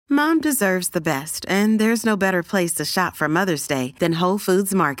Mom deserves the best, and there's no better place to shop for Mother's Day than Whole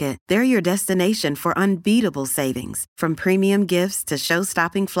Foods Market. They're your destination for unbeatable savings, from premium gifts to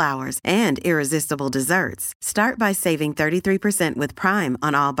show-stopping flowers and irresistible desserts. Start by saving 33% with Prime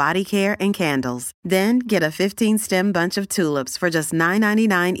on all body care and candles. Then get a 15-stem bunch of tulips for just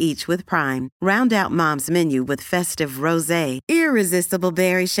 $9.99 each with Prime. Round out Mom's menu with festive rosé, irresistible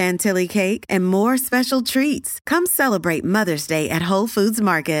berry chantilly cake, and more special treats. Come celebrate Mother's Day at Whole Foods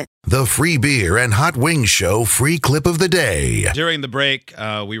Market. The Free Beer and Hot Wings Show free clip of the day. During the break,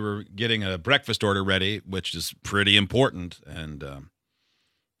 we were getting a breakfast order ready, which is pretty important. And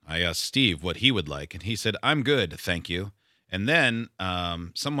I asked Steve what he would like, and he said, "I'm good, thank you." And then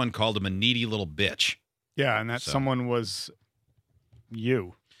someone called him a needy little bitch. Yeah, and that someone was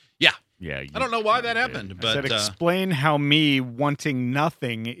you. Yeah. Yeah. I don't know why that happened, but I said, explain how me wanting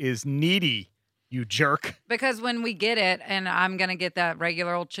nothing is needy, you jerk. Because when we get it, and I'm going to get that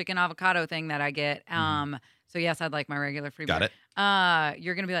regular old chicken avocado thing that I get. So, yes, I'd like my regular free Got beer. it.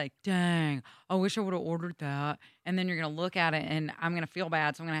 You're going to be like, dang, I wish I would have ordered that. And then you're going to look at it, and I'm going to feel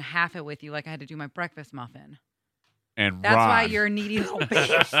bad. So I'm going to half it with you like I had to do my breakfast muffin. And That's Ron. why you're a needy little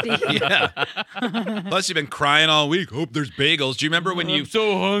bitch, Steve. Yeah. Plus, you've been crying all week. Hope there's bagels. Do you remember when I'm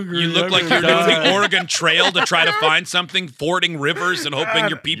so hungry. you looked like you were doing the Oregon Trail to try to find something, fording rivers and hoping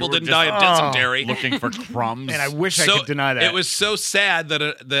your people You were didn't just, die of dysentery? looking for crumbs. And I wish I could deny that. It was so sad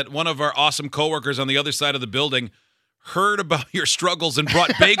that one of our awesome coworkers on the other side of the building heard about your struggles and brought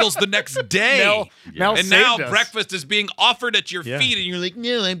bagels the next day. Mel and now saved us. breakfast is being offered at your Yeah. feet, and you're like,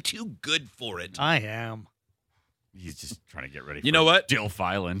 no, I'm too good for it. I am. He's just trying to get ready. You know what? Dilf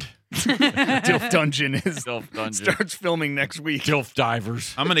Island. Dilf Dungeon is Dilf Dungeon. starts filming next week. Dilf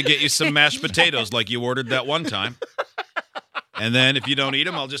Divers. I'm going to get you some mashed potatoes like you ordered that one time. And then if you don't eat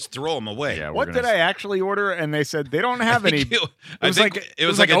them, I'll just throw them away. Yeah, we're What gonna did I actually order? And they said they don't have any. It was like- it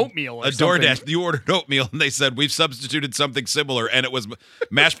was like oatmeal or a something. DoorDash. You ordered oatmeal, and they said we've substituted something similar, and it was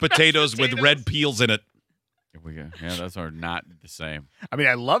mashed potatoes with red peels in it. Here we go. Yeah, those are not the same. I mean,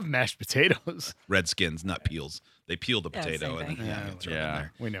 I love mashed potatoes. Red skins, not peels. They peel the Yeah, potato same and thing. yeah, throw it in Yeah.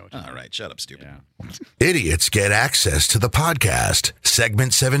 there. We know. What you All mean. right, shut up, stupid. Yeah. Idiots get access to the podcast,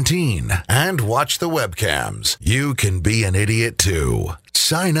 segment 17, and watch the webcams. You can be an idiot too.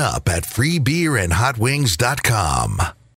 Sign up at freebeerandhotwings.com.